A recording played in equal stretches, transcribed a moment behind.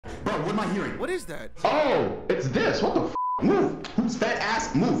what am I hearing? What is that? Oh, it's this. What the f? Move. Who's fat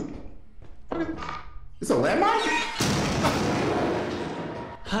ass? Move. It's a landmine?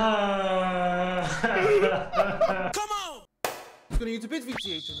 Come on! What's gonna use the bitch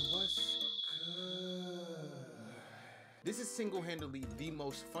VGH and what's good? This is single-handedly the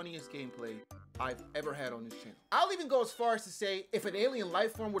most funniest gameplay I've ever had on this channel. I'll even go as far as to say if an alien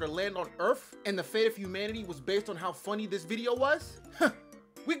life form were to land on Earth and the fate of humanity was based on how funny this video was,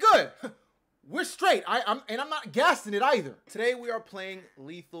 we good. We're straight. I'm not gassing it either. Today we are playing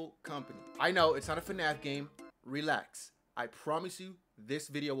Lethal Company. I know it's not a FNAF game. Relax. I promise you this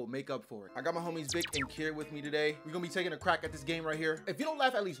video will make up for it. I got my homies Vic and Kier with me today. We're gonna be taking a crack at this game right here. If you don't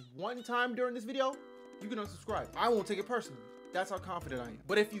laugh at least one time during this video, you can unsubscribe. I won't take it personally. That's how confident I am.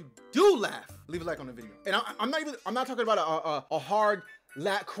 But if you do laugh, leave a like on the video. And I'm not talking about a hard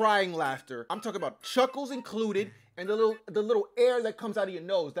crying laughter. I'm talking about chuckles included and the little air that comes out of your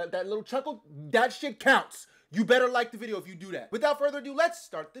nose. That little chuckle, that shit counts. You better like the video if you do that. Without further ado, let's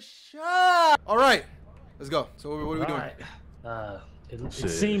start the show. All right, let's go. So what are we doing? Right. It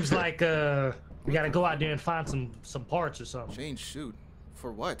seems like we gotta go out there and find some parts or something. Change shoot.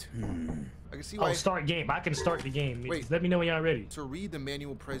 For what? I can see why. Oh, start game. I can start the game. Wait. Let me know when y'all ready. To read the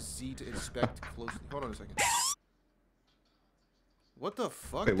manual, press Z to inspect closely. Hold on a second. What the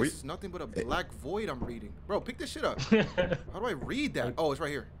fuck? Wait, this is nothing but a black void I'm reading. Bro, pick this shit up. How do I read that? Oh, it's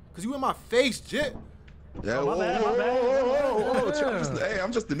right here. Cause you in my face, Jit. Yeah, oh, my bad. Hey,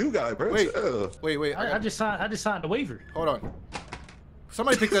 I'm just the new guy, bro. Wait. I just signed the waiver. Hold on.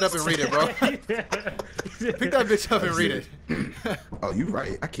 Somebody pick that up and read it, bro. Pick that bitch up and read it. Oh, you're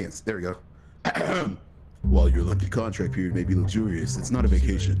right. I can't. There we go. While your lengthy contract period may be luxurious, it's not a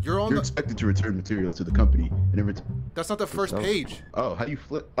vacation. You're expected to return material to the company and That's not the first page. Oh, how do you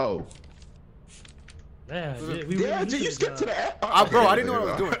flip? Oh. Yeah, Did you skip to the app? Bro, I didn't know what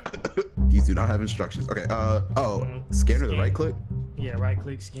I was doing. These do not have instructions. Okay. Scanner the right click. Yeah, right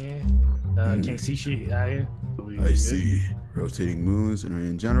click scan. Can't see shit out here. I see. Rotating moves and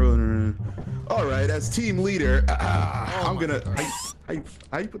in general. All right, as team leader, I'm gonna.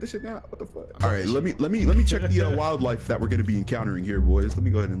 How you put this shit down? What the fuck? All right, let me check the wildlife that we're gonna be encountering here, boys. Let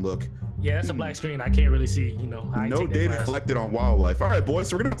me go ahead and look. Yeah, that's a black screen. I can't really see. You know. No data collected on wildlife. All right, boys.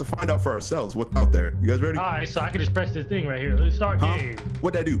 So we're gonna have to find out for ourselves what's out there. You guys ready? All right, so I can just press this thing right here. Let's start game.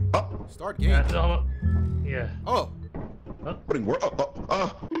 What'd that do? Oh. Start game. Yeah. Oh. Putting work. What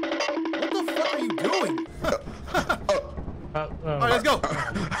the fuck are you doing? All right, let's go.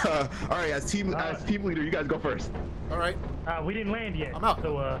 All right, as team leader, you guys go first. All right. We didn't land yet. I'm out.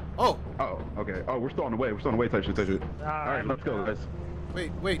 So Oh, okay. Oh, we're still on the way. Type shit. All right, let's go, guys.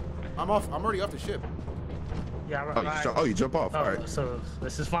 Wait. I'm already off the ship. Yeah. Right. You jump off. All right. So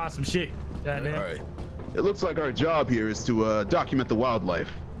let's just find some shit. All right. It looks like our job here is to document the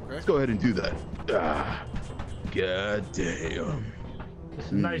wildlife. Okay. Let's go ahead and do that. God damn.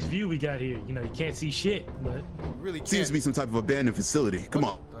 It's a nice view we got here. You know, you can't see shit, but really can't. Seems to be some type of abandoned facility. Come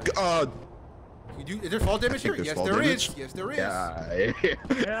on. Is there fall damage here? Yes, there is. Yes, there is.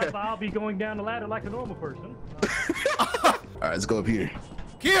 Yeah, but I'll be going down the ladder like a normal person. All right, let's go up here.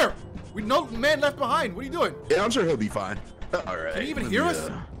 Here, no man left behind. What are you doing? Yeah, I'm sure he'll be fine. All right. Can he even hear us?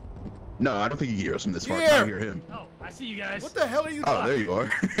 No, I don't think he can hear us from this far. I can hear him. Oh, I see you guys. What the hell are you doing? Oh, there you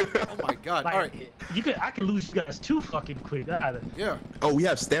are. Oh my god. Like, all right. I can lose you guys too fucking quick. Yeah. Oh, we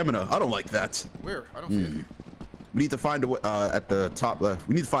have stamina. I don't like that. Where? I don't see it. We need to find a way at the top left.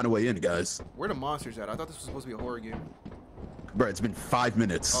 We need to find a way in, guys. Where the monsters at? I thought this was supposed to be a horror game. Bro, it's been 5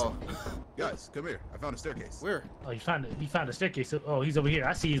 minutes. Oh. Guys, come here. I found a staircase. Where? Oh, you found a staircase. Oh, he's over here.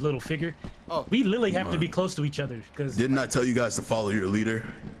 I see his little figure. Oh. We literally have to be close to each other because. Didn't I tell you guys to follow your leader?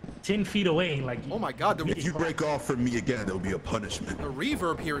 10 feet away, like. Oh my god. If you break off from me again, there'll be a punishment. The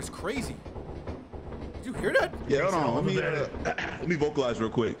reverb here is crazy. Did you hear that? Yeah, hold on. Let me vocalize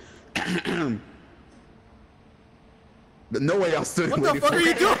real quick. No way I'll still waiting. What the fuck are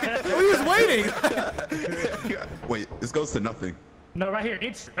you doing? Oh, he was waiting. Wait, this goes to nothing. No, right here.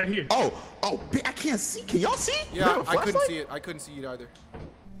 It's right here. Oh, I can't see. Can y'all see? Yeah, I couldn't see it. I couldn't see it either.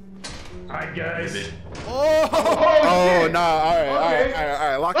 All right, guys. Oh, nah. All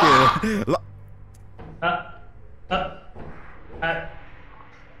right. Lock in.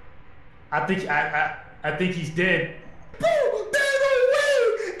 I think he's dead.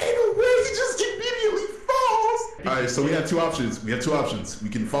 Ain't no way he just immediately falls. All right, so we have two options. We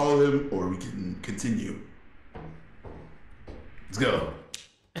can follow him or we can continue. Let's go.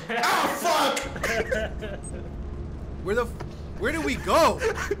 Ah, fuck! Where did we go?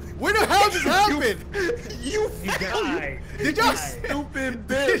 Where the hell just happened? You died. Did y'all stupid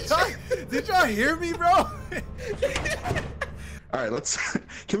bitch? Did y'all hear me, bro? All right, let's.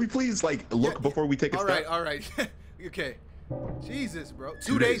 Can we please like look before we take a step? All right. Okay. Jesus, bro.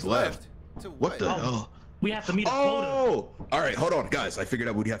 2 days left. What the hell? We have to meet a quota. Oh! All right, hold on, guys. I figured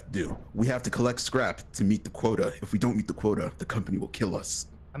out what we have to do. We have to collect scrap to meet the quota. If we don't meet the quota, the company will kill us.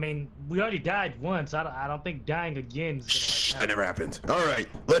 I mean, we already died once. I don't think dying again is That never happened. All right,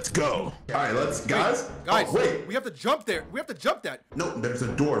 let's go. All right, let's, guys. Guys, oh, wait. We have to jump there. We have to jump that. No, there's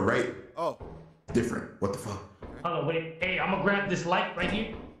a door, right? Oh. Different. What the fuck? Hold on, wait. Hey, I'm gonna grab this light right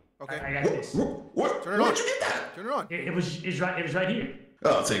here. Okay. I got this. What? Turn it on. Where'd you get that? Turn it on. It was right here.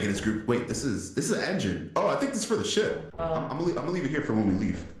 Oh, I'll take it as group. Wait, this is an engine. Oh, I think this is for the ship. I'm gonna leave it here for when we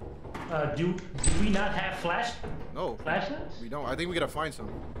leave. Do we not have No. flashlights? We don't. I think we gotta find some.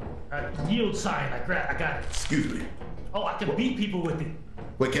 Yield sign. I got it. Excuse me. Oh, I can beat people with it.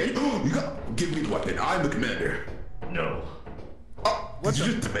 Wait, can you? You got. Give me the weapon. I'm the commander. No. Oh, did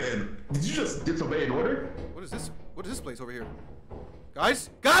you just disobey an order? What is this? What is this place over here? Guys!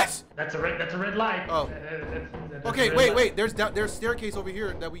 Guys! That's a red light. Oh. That's Okay, wait. There's staircase over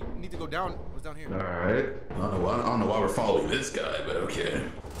here that we need to go down. What's down here? All right. I don't know why we're following this guy, but okay.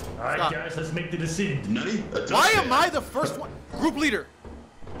 All right, guys, let's make the decision. Nutty? Why am I the first one? Group leader.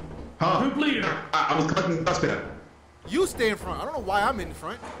 Huh? Group leader. I was collecting the dustpan. You stay in front. I don't know why I'm in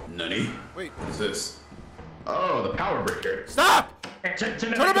front. Nutty? Wait. What is this? Oh, the power breaker. Stop! Hey, turn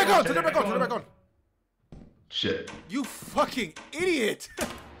it back on. Turn it back on. Shit. You fucking idiot.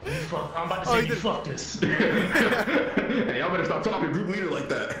 I'm about to say you fuck this. Hey, y'all better stop talking group leader like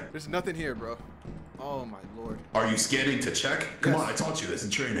that. There's nothing here, bro. Oh my lord. Are you scanning to check? Come on, I taught you this in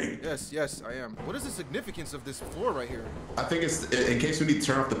training. Yes, I am. What is the significance of this floor right here? I think it's in case we need to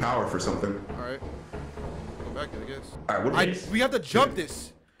turn off the power for something. All right. Go back, I guess. All right, we have to jump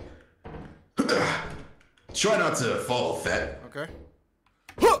this. Try not to fall, fat. Okay.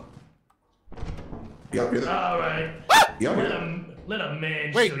 Yeah, hear that? All right. Yeah, Let a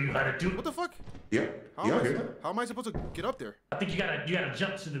man Wait. show you how to do it. What the fuck? Yeah. How am I supposed to get up there? I think you gotta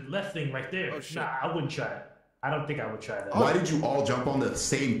jump to the left thing right there. Oh, shit. Nah, I wouldn't try it. I don't think I would try that. Why did you all jump on the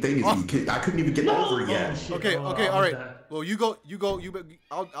same thing as me? I couldn't even get over it yet. Shit. Okay, Oh, all right. that. Well, you go.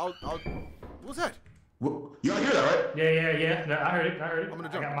 I'll. What was that? Well, you all hear that, right? Yeah. No, I heard it. I'm gonna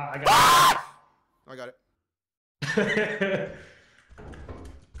jump. I got it.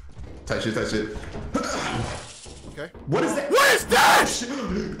 Touch it. Okay. What is that? What is that?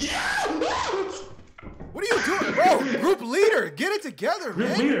 Yeah! What are you doing, bro? Group leader, get it together, man.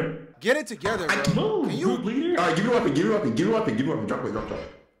 Group leader. Get it together, bro. Move, Can group leader. All right, give me a weapon. Drop it.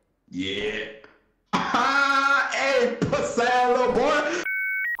 Yeah. Hey, pussy little boy.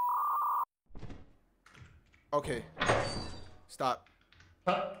 Okay. Stop.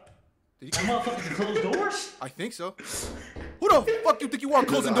 You motherfuckers can close doors? I think so. Who the fuck you think you are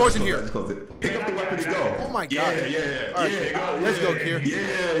closing doors in here? Pick up the weapon and go. Oh my god. Yeah. All right, let's go, Kier.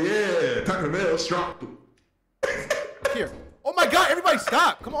 Yeah. Taco Bell, strong. Here. Oh my god, everybody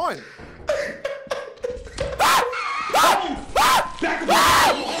stop. Come on.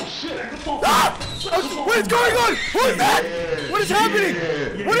 What is going on? What is that? What is happening?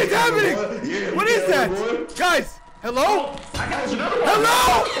 What is happening? What is that? Guys, hello?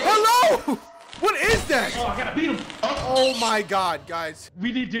 Hello? What is that? Oh, I gotta beat him. Oh my god, guys.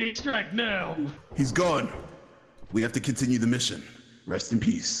 We need to extract now. He's gone. We have to continue the mission. Rest in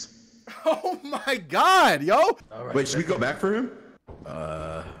peace. Oh my god, yo. All right, Wait, should we go back for him?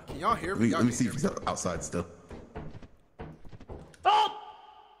 Can y'all hear me? Let me see if he's outside still. Oh!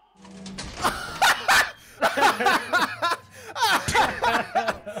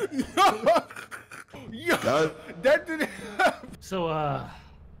 Yo, that didn't happen. So,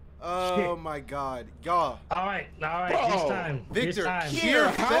 Oh my god, y'all. all right, Bro, this time. Victor, Here,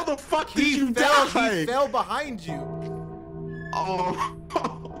 how the fuck did you die? He fell behind you.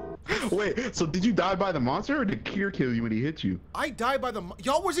 Oh. Wait, so did you die by the monster or did Kier kill you when he hit you? I died by the.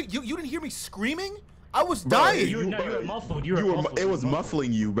 Y'all wasn't. You didn't hear me screaming? I was dying. You were muffled. It was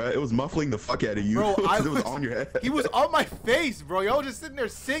muffling you, bro. It was muffling the fuck out of you. Bro, it was on your head. He was on my face, bro. Y'all just sitting there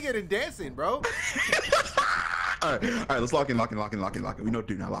singing and dancing, bro. All right, let's lock in. We know what to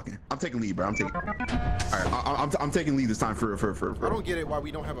do now. Lock in. I'm taking lead, bro. All right, I'm taking lead this time for. I don't get it why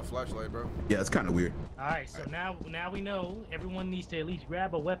we don't have a flashlight, bro. Yeah, it's kind of weird. All right, so now we know everyone needs to at least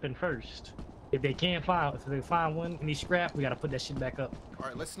grab a weapon first. If they find one and need scrap, we gotta put that shit back up. All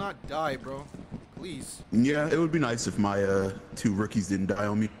right, let's not die, bro. Please. Yeah, it would be nice if my 2 rookies didn't die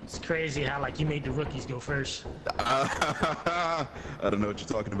on me. It's crazy how like you made the rookies go first. I don't know what you're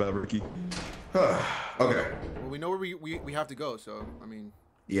talking about, rookie. Okay. Well, we know where we have to go, so I mean.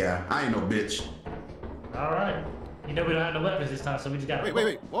 Yeah, I ain't no bitch. All right. You know we don't have no weapons this time, so we just gotta.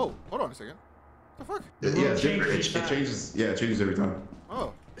 Wait. Whoa, hold on a second. The fuck? Yeah, it's different. It changes. Yeah, it changes every time.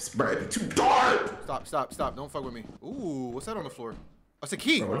 Oh. It's bright. Too dark. Stop. Don't fuck with me. Ooh, what's that on the floor? That's a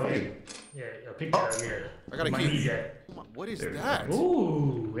key. Bro, Yeah, a picture out here. I got a key. What is that?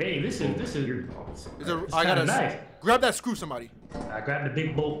 Ooh, hey, this is. I gotta nice. grab that screw, somebody. I grabbed the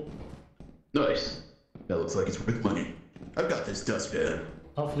big bolt. Nice. That looks like it's worth money. I've got this dustpan.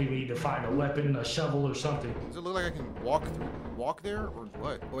 Hopefully we need to find a weapon, a shovel, or something. Does it look like I can walk there, or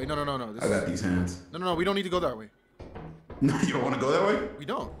what? Oh, wait, no. I got these hands. No. We don't need to go that way. No, you don't want to go that way? We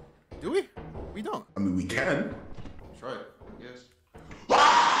don't. Do we? We don't. I mean, we can. Try it. Yes.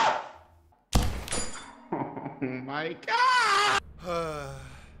 Ah! Oh my god!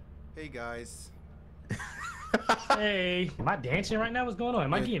 Hey guys. Hey, am I dancing right now? What's going on?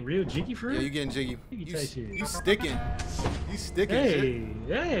 Am I getting real jiggy for real? Yeah, you getting jiggy. You sticking. You sticking. Hey,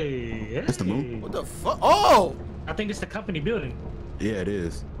 Shit. hey. That's the move. What the fuck? Oh! I think it's the company building. Yeah, it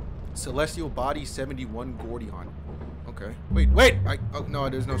is. Celestial Body 71 Gordion. Okay. Wait. Oh no,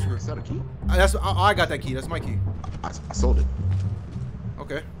 there's no screw. Is that a key? I got that key. That's my key. I sold it.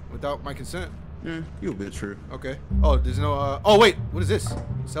 Okay. Without my consent. Yeah, you a bit true. Okay. Oh, there's no. Oh wait. What is this?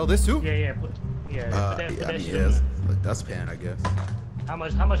 Sell this too? Yeah. Put that I mean, shit yeah, in. like dustpan, I guess. How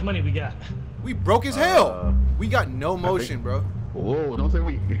much money we got? We broke as hell. We got no motion, bro. Whoa, don't say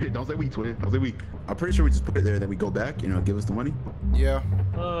we. Don't say we, twin. Don't say we. I'm pretty sure we just put it there, then we go back, give us the money. Yeah.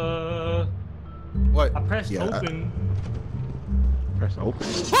 What? I pressed open. Press open.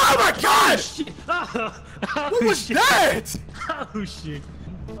 Oh my god! Shit. What was that? Oh shit.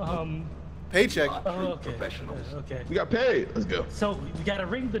 Paycheck. Okay. Okay. We got paid. Let's go. So we gotta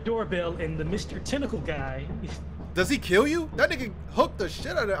ring the doorbell, and the Mr. Tentacle guy. Does he kill you? That nigga hooked the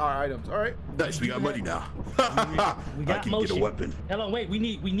shit out of our items. All right. Nice, we got money now. We got I can motion. get a weapon. Hold on, wait. We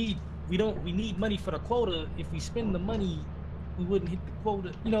need money for the quota. If we spend the money, we wouldn't hit the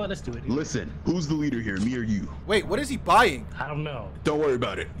quota. You know what? Let's do it. Listen, who's the leader here, me or you? Wait, what is he buying? I don't know. Don't worry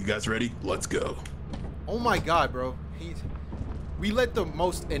about it. You guys ready? Let's go. Oh my god, bro. We let the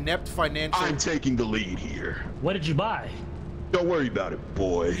most inept financial. I'm taking the lead here. What did you buy? Don't worry about it,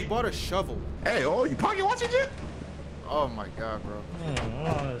 boy. He bought a shovel. Hey, you pocket watching it? Oh my god, bro.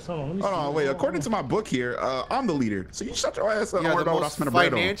 Hold Oh, wait. According to my book here, I'm the leader. So you shut your ass up. Yeah, Don't worry the about what I most spent a bread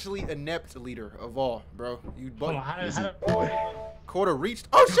on. financially inept leader of all, bro. You on. bought. Quota reached.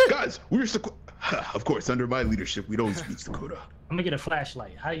 Oh shit! Guys, we're of course, under my leadership, we'd always reach the quota. I'm gonna get a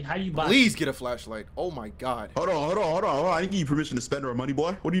flashlight. How you buy? Please get a flashlight. Oh my god. Hold on. I didn't give you permission to spend our money,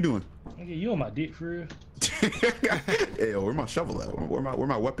 boy. What are you doing? Nigga, you on my dick for real? Hey, where my shovel at? Where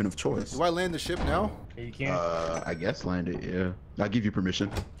my weapon of choice? Do I land the ship now? Yeah, you can. I guess land it. Yeah, I'll give you permission.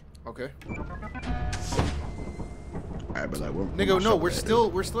 Okay. Alright, but like, Nigga, no, we're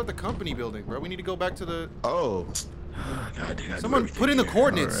still at the company building, bro. We need to go back to the. Oh. God, dude, Someone put in the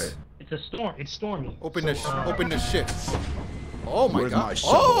coordinates. Right. It's a storm. It's stormy. Open the ship. Oh my Where's god. my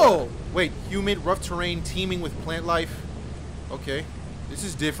shovel? Oh! Wait, humid, rough terrain, teeming with plant life. Okay. This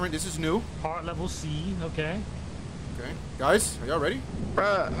is different. This is new. Hard level C. Okay. Okay. Guys, are y'all ready?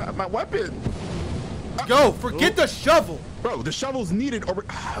 Bruh, my weapon. Go! Forget the shovel! Bro, the shovel's needed over.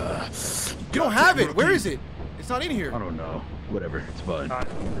 You don't have it. Where is it? It's not in here. I don't know. Whatever. It's fun.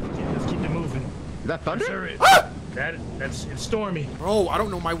 Let's keep it moving. Is that thunder? Sure is. Ah! It's stormy. Bro, I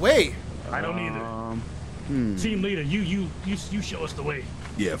don't know my way. I don't either. Team leader, you show us the way.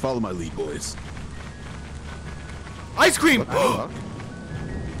 Yeah, follow my lead, boys. Ice cream!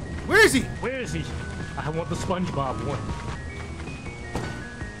 Where is he? Where is he? I want the SpongeBob one.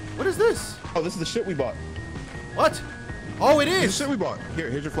 What is this? Oh, this is the shit we bought. What? Oh, it This is. is the shit we bought.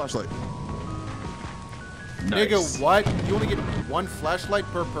 Here's your flashlight. Nigga, what? You only get one flashlight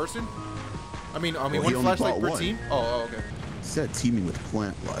per person? I mean, he one only flashlight bought per one. team? Oh, okay. It said teeming with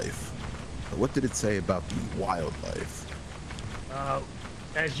plant life. But what did it say about the wildlife?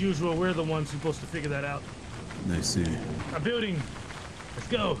 As usual, we're the ones supposed to figure that out. I see. A building. Let's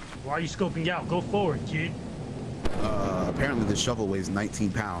go. Why are you scoping out? Go forward, kid. Apparently the shovel weighs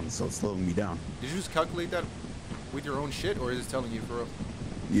 19 pounds, so it's slowing me down. Did you just calculate that with your own shit, or is it telling you for real?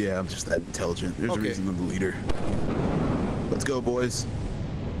 Yeah, I'm just that intelligent. There's a Okay. reason I'm the leader. Let's go, boys.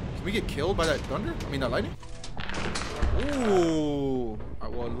 Can we get killed by that thunder? I mean, that lightning? Ooh.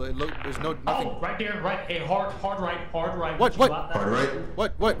 Well, look, there's nothing. Oh, right there, right. Hey, hard right. What? You got that? Hard right?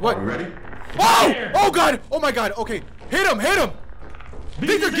 What? Are we ready? Whoa! Oh god! Oh my god! Okay, hit him!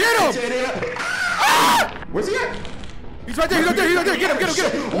 Victor, get him! Ah! Where's he at? He's right there! Get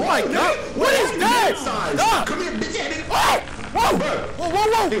him! Oh my god! What is that? Stop! Come here, bitch. Oh! Whoa!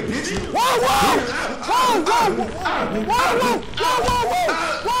 Hey, bitch. Whoa!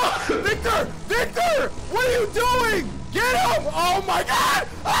 Victor! What are you doing? Get him! Oh my god!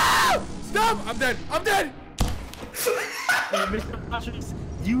 Ah! Stop! I'm dead. I'm dead. Hey, Mr. Montrose,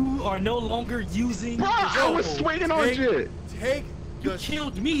 you are no longer using. Bro, I was swinging on shit. Take You the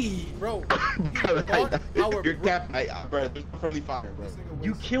killed me. bro. You're cap, bro. There's no friendly fire, bro.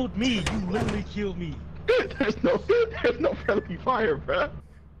 You killed me. You literally killed me. There's no friendly fire, bro.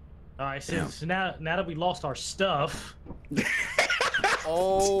 All right, so now that we lost our stuff.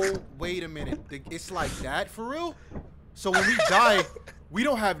 Oh, wait a minute. It's like that for real? So when we die, we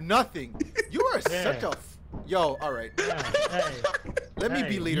don't have nothing. You are such a yo. All right. Hey, Let me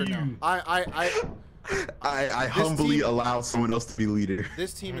be leader now. I humbly allow someone else to be leader.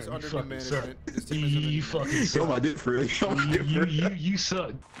 This team is under new fucking management. suck. This team is under You new fucking management. suck. Yo, I did for real. Yo, I did for real. You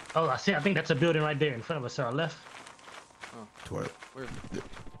suck. Oh, I see. I think that's a building right there in front of us. To our left. What? Where?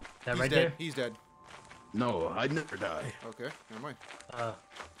 That He's right dead. there. He's dead. No, I'd never die. Okay, never mind.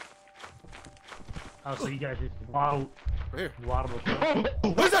 Oh, so you guys just waddle. Right here. Waddle.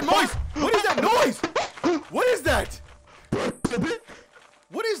 What is that noise? What is that noise? What is that?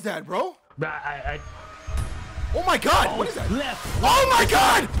 What is that, bro? Oh my God! What is that? Left. Oh my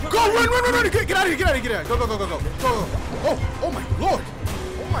God! Go, run! Get out of here! Get out of here! Get out of here! Go! Oh my Lord!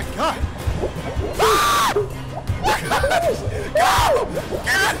 Oh my God! Ah! Go!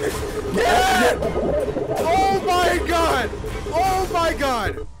 Get! Oh my God! Oh my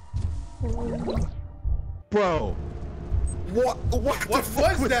God! Bro. What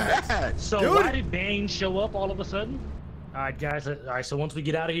was that? So Dude. why did Bane show up all of a sudden? All right, guys. All right, so once we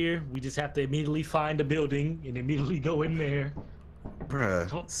get out of here, we just have to immediately find a building and immediately go in there.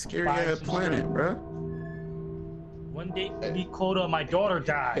 Bruh, scary ass planet, bruh. One day, maybe quota, my daughter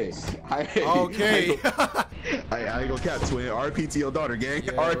dies. Okay. I ain't gonna cap, twin. RP to your daughter, gang.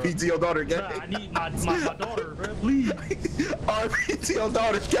 Yeah, RP to your daughter, gang. Bruh, I need my daughter, bro. Please. RP to your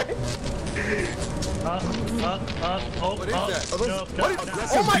daughter, gang. What is that? No, What is,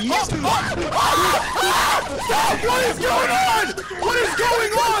 no, oh my God! Stop! What is going on? What is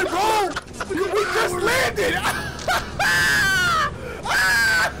going on, bro? We just landed!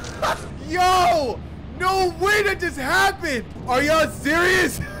 Yo! No way that just happened! Are y'all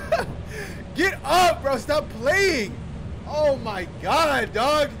serious? Get up, bro! Stop playing! Oh my God,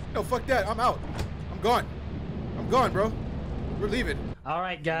 dog! No, fuck that. I'm out. I'm gone. I'm gone, bro. We're leaving. All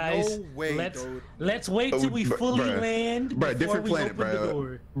right, guys. No way, dude. Let's wait till we fully land. Bruh, before different we planet, open the bruh.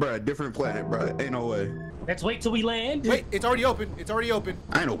 door. Bruh, different planet, bruh. Ain't no way. Let's wait till we land. Wait, it's already open. It's already open.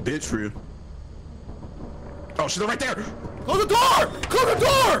 I ain't no bitch for you. Oh, she's right there. Close the door! Close the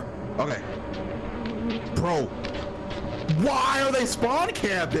door! Okay. Bro. Why are they spawn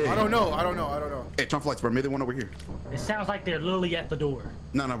camping? I don't know. Hey, Trump flights, bro. Maybe one over here. It sounds like they're literally at the door.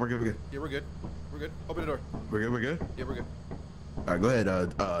 No, we're good. Yeah, we're good. We're good. Open the door. We're good. Yeah, we're good. All right, go ahead,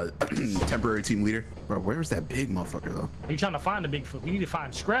 temporary team leader. Bro, where's that big motherfucker though? Are you trying to find the Bigfoot? We need to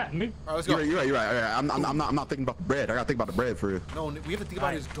find Scrap, nigga. All right, let's go. You're right. I'm not thinking about the bread. I gotta think about the bread for real. No, we have to think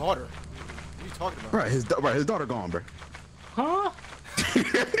about his daughter. What are you talking about? Right, his daughter gone, bro. Huh?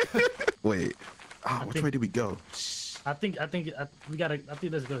 Wait. Oh, which way did we go? I think we gotta. I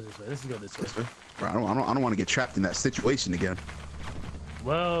think let's go this way. Let's go this way. Bro, I don't want to get trapped in that situation again.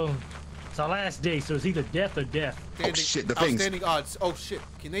 Well, it's our last day, so it's either death or death. Oh shit, the things. Outstanding odds. Oh shit.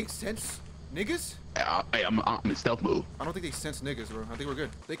 Can they sense niggas? Hey, I'm in stealth mode. I don't think they sense niggas, bro. I think we're good.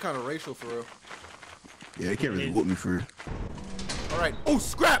 They kind of racial for real. Yeah, they can't really whoop me for real. All right. Oh,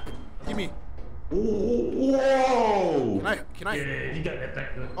 Scrap. Give me. Whoa! Can I? Yeah, you got that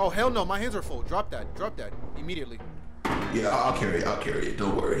back. Oh hell no, my hands are full. Drop that immediately. Yeah, I'll carry it.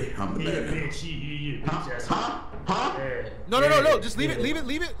 Don't worry. I'm the Yeah, man. bitch, you bitch ass. Huh? Yeah. No. Just leave Yeah. it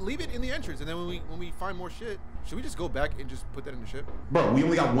in the entrance, and then when we find more shit, should we just go back and just put that in the ship? Bro, we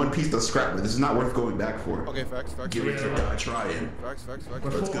only got one piece to scrap, but this is not worth going back for. Okay, facts. Give it a try in. Facts. We're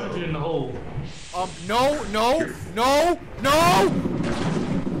Let's go. 400 in the hole. No.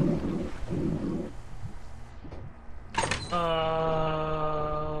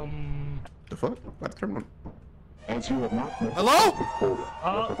 The fuck? What terminal? As you have not met Hello? your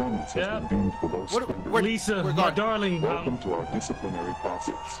performance has yeah. been deemed below standard. Lisa, we're my gone. darling. Welcome to our disciplinary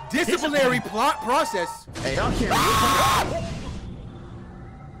process. Disciplinary plot process. Hey, I can't.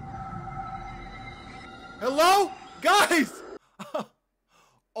 Hello, guys.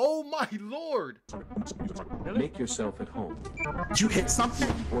 Oh my lord. Make yourself at home. Did you hit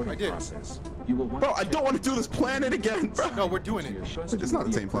something? Boarding I did. process. You will want Bro, I don't want to do this planet again, bro. No, we're doing it. It's not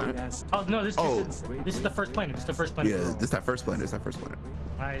the same planet. Oh no, this Oh. is the first planet. This is the first planet. Yeah, we're on. this is that first planet.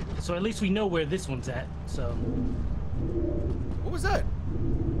 All right, so at least we know where this one's at. So. What was that?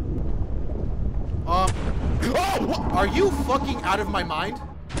 Are you fucking out of my mind?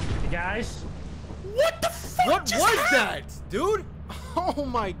 Hey guys. What the fuck? What was that, dude? Oh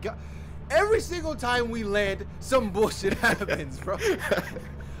my god. Every single time we land, some bullshit happens, bro.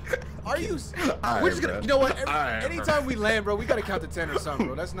 Are you? We're just gonna. You know what? Anytime we land, bro, we gotta count to 10 or something,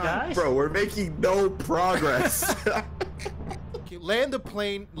 bro. That's not. Guys? Bro, we're making no progress. Okay, land the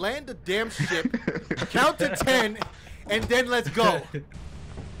plane, land the damn ship, count to 10, and then let's go.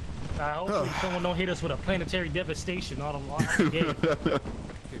 Hopefully someone don't hit us with a planetary devastation all the game. Okay,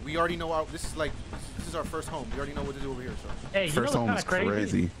 we already know this is our first home. We already know what to do over here, so. Hey, you First know home what's is kind of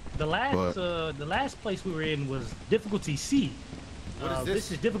crazy. The last place we were in was difficulty C. What is this?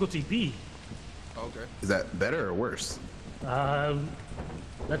 This is difficulty B. Okay. Is that better or worse?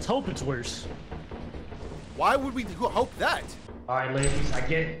 Let's hope it's worse. Why would we hope that? All right, ladies. I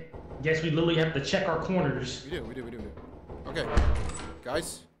guess we literally have to check our corners. We do. Okay,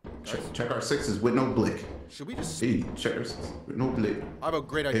 guys. Check our sixes with no blick. Should we just? Hey, check our sixes with no blick. I have a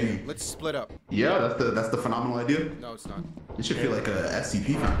great idea. Hey. Let's split up. Yeah, that's the phenomenal idea. No, it's not. It should feel like a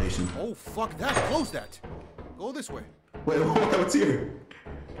SCP foundation. Oh, fuck that. Close that. Go this way. Wait, what's here?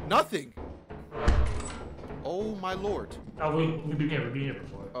 Nothing. Oh, my lord. Oh, we've been here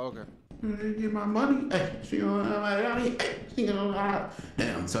before. Oh, okay. Get my money. Hey, she gonna have my money. Hey, she gonna have.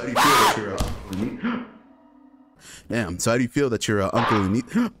 Damn, so how do you feel that you're Damn, so how do you feel that you're Uncle Neat?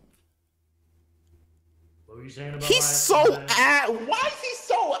 What were you saying about He's so ass. Why is he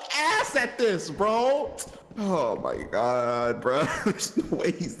so ass at this, bro? Oh my god, bro. There's no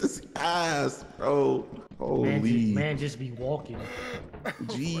way he's this ass, bro. Holy. Man just be walking.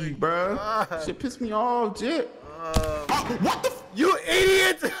 Gee, bro. Shit pissed me off, Jit. What the? You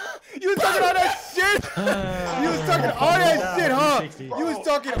idiot! You was talking all that shit! You was talking all that shit, huh? You was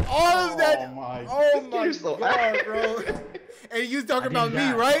talking all of that. Oh my god, bro. And you was talking about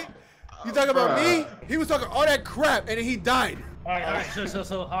me, right? You talking about me? He was talking all that crap, and then he died. All right.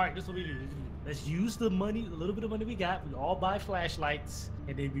 So, all right. This is what we do. Let's use the money, a little bit of money we got. We all buy flashlights,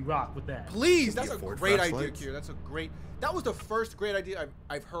 and then we rock with that. Please, that's a great idea, Kier. That's a great. That was the first great idea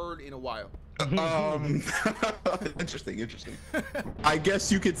I've heard in a while. Interesting. I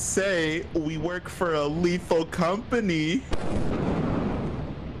guess you could say we work for a lethal company.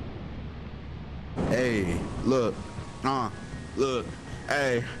 Hey, look,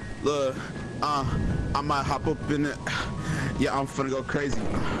 hey, look, I might hop up in it. Yeah, I'm finna go crazy.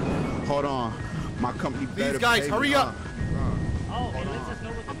 Hold on, my company. These guys, hurry up. Oh, hey, let us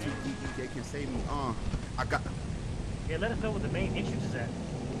know what the main. They can save me. I got. Yeah, let us know what the main entrance is at.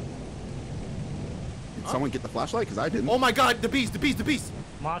 Did someone get the flashlight? Cause I didn't. Oh my god, the beast.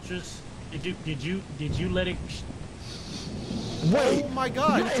 Monsters, did you let it? Wait. Oh my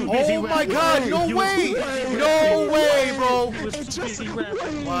god. busy Oh my rapping. god. No You way. was too busy No way, bro. It was too busy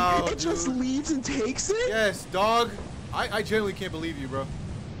rapping. Wow, it just dude. leaves and takes it? Yes, dog. I genuinely can't believe you, bro.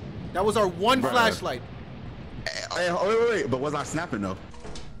 That was our one Bruh. flashlight. Hey, wait. But was I snapping though?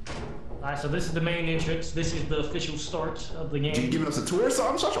 All right, so this is the main entrance. This is the official start of the You game. giving us a tour or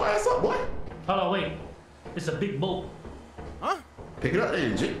something? Shut your ass up, boy. Hold on, wait. It's a big boat. Huh? Pick it up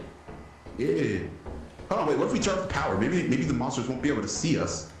then, G. Yeah. Hold on, wait. What if we turn off the power? Maybe the monsters won't be able to see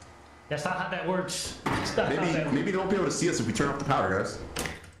us. That's not how that works. That's not how that works. Maybe they won't be able to see us if we turn off the power, guys.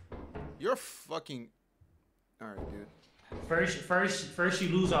 You're fucking. All right, dude. First you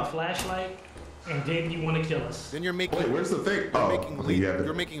lose our flashlight, and then you want to kill us. Then you're making. Wait, where's the thing?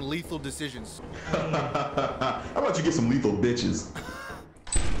 You're making lethal decisions. How about you get some lethal bitches?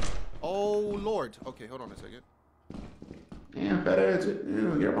 Oh lord. Okay, hold on a second. Yeah, fat ass.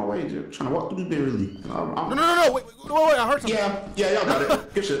 Get out my way, Jim. Trying to walk through the barely. No. Wait. I heard something. Yeah, y'all got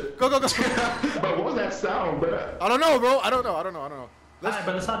it. Good shit. Go. But what was that sound, bro? I don't know, bro. I don't know. Alright,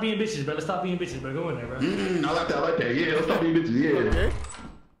 but let's stop being bitches, bro. Go in there, bro. I like that. Yeah, let's stop being bitches. Yeah.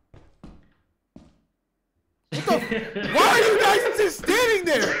 Okay. Why are you guys just standing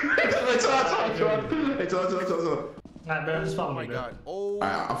there? Hey, talk. Alright, bro, just follow Oh my me, bro. god. Oh.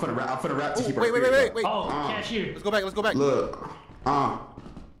 Alright, I'm finna rap to keep our Wait. spirits up. Oh, cashier. Let's go back. Look, I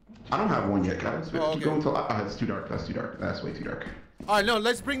don't have one yet, guys. Oh, okay. Keep going until it's too dark. That's too dark. That's way too dark. All right, no.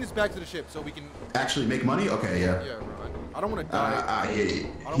 Let's bring this back to the ship so we can. Actually, make money? Okay, yeah. Yeah, bro. I don't want to die. He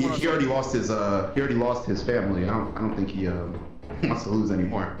already lost his family. I don't think he wants to lose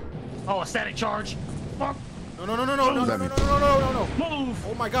anymore. Oh, a static charge. Fuck. No. Move.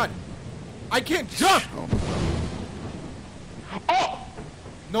 Oh my god. I can't jump. Oh!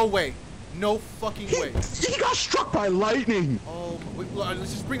 No way. No fucking way. He got struck by lightning. Oh, wait,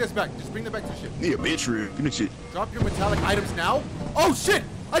 let's just bring this back. Just bring that back to the ship. Yeah, bitch, give me shit. Drop your metallic items now. Oh shit!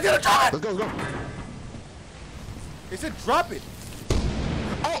 I gotta drop it. Let's go. They said drop it.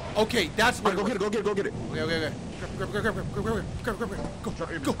 Oh, okay, that's what. Go get it. Okay. Grab.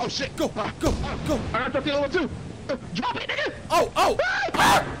 Go. Oh shit. Go. I got the other one too. Drop it, nigga. Oh.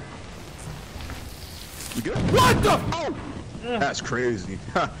 Ah! You good? What the? Oh! That's crazy.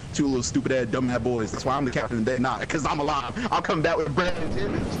 Two little stupid ass, dumb ass boys. That's why I'm the captain and they're not. Because I'm alive. I'll come back with Brandon,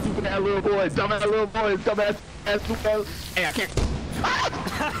 Tim, and stupid ass little boys, dumb ass little boys, dumb ass stupid ass. Hey, I can't.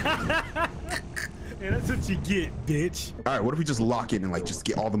 Yeah, that's what you get, bitch. All right, what if we just lock in and like just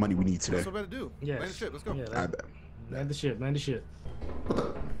get all the money we need today? That's what we're about to do. Yes. Land the ship. Let's go. Yeah, I bet. land the ship, land the ship. What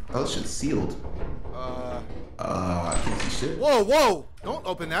the? Oh, this shit's sealed. I can't see shit. Whoa, whoa! Don't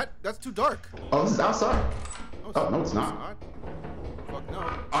open that. That's too dark. Oh, this is outside. No, No, it's not. Fuck no.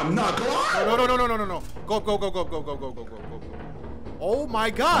 I'm not going. No. Go. Oh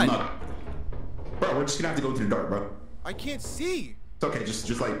my God. I'm not. Bro, we're just gonna have to go into the dark, bro. I can't see. It's okay, just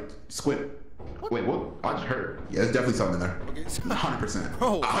like squint. What? Wait, what? I just heard. Yeah, there's definitely something there. Okay. 100%.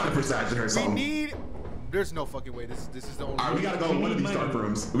 Bro. 100% I just heard We something. need. There's no fucking way. This is the only. Alright, we gotta go in one of these dark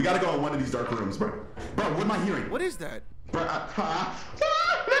rooms. We gotta go in one of these dark rooms, bro. Bro, what am I hearing? What is that? Bro, What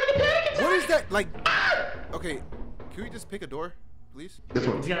is that? Like. Okay. Can we just pick a door, please? This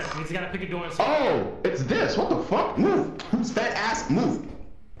one. He's gotta pick a door inside. Oh, it's this. What the fuck? Move. Who's fat ass? Move.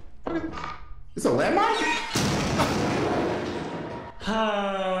 It's a landmine?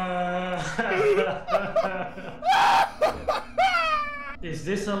 Is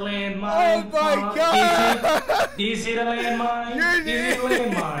this a landmine? Oh my God! Is it a landmine? You're Is it a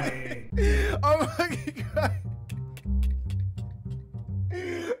landmine? Oh my God!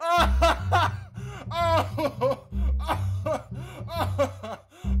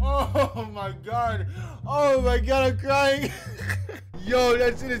 Oh my God! Oh my God! I'm crying. Yo,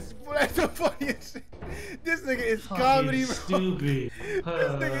 that shit is. That's the funniest shit. This nigga is comedy, bro. Stupid.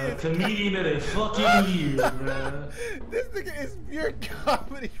 nigga is Comedian of the fucking year, bro. This nigga is pure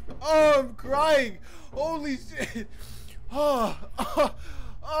comedy. Oh, I'm crying. Holy shit. Oh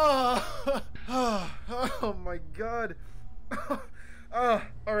my God. All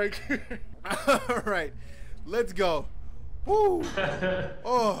right. All right. Let's go. Woo.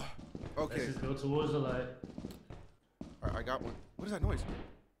 Oh. Okay. Let's just go towards the light. All right, I got one. What is that noise?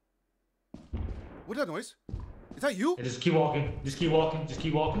 What is that noise? Is that you? And just keep walking. Just keep walking. Just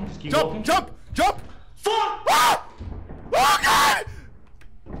keep walking. Just keep Jump! walking. Jump! Jump! Fuck! Ah! Oh God!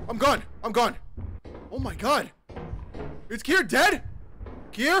 I'm gone. I'm gone. Oh my God. Is Kier dead?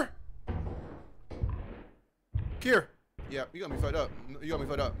 Kier? Kier. Yeah, you got me fed up. You got me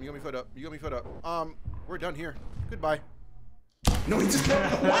fed up. You got me fed up. You got me fed up. We're done here. Goodbye. No, he just killed.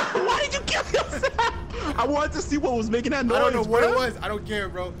 Why did you kill yourself? I wanted to see what was making that noise. I don't know what bro. it was. I don't care,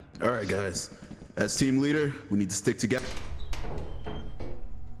 bro. All right, guys. As team leader, we need to stick together.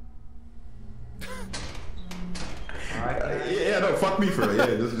 Yeah, no, fuck me for it. Yeah,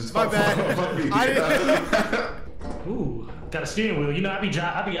 just My fuck, bad. Fuck me. I didn't. Ooh, got a steering wheel. You know, I be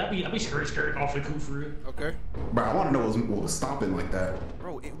skirt off the coupe for real. Okay. Bro, I want to know what was stopping like that.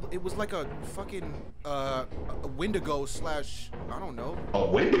 Bro, it was like a fucking a Wendigo slash, I don't know. A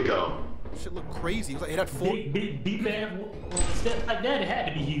Wendigo? Shit looked crazy. It was like it had four. Big man, steps like that, it had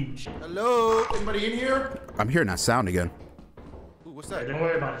to be huge. Hello? Anybody in here? I'm hearing that sound again. Ooh, what's that? Don't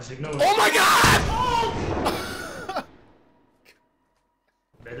worry about it, just ignore it. Oh my God!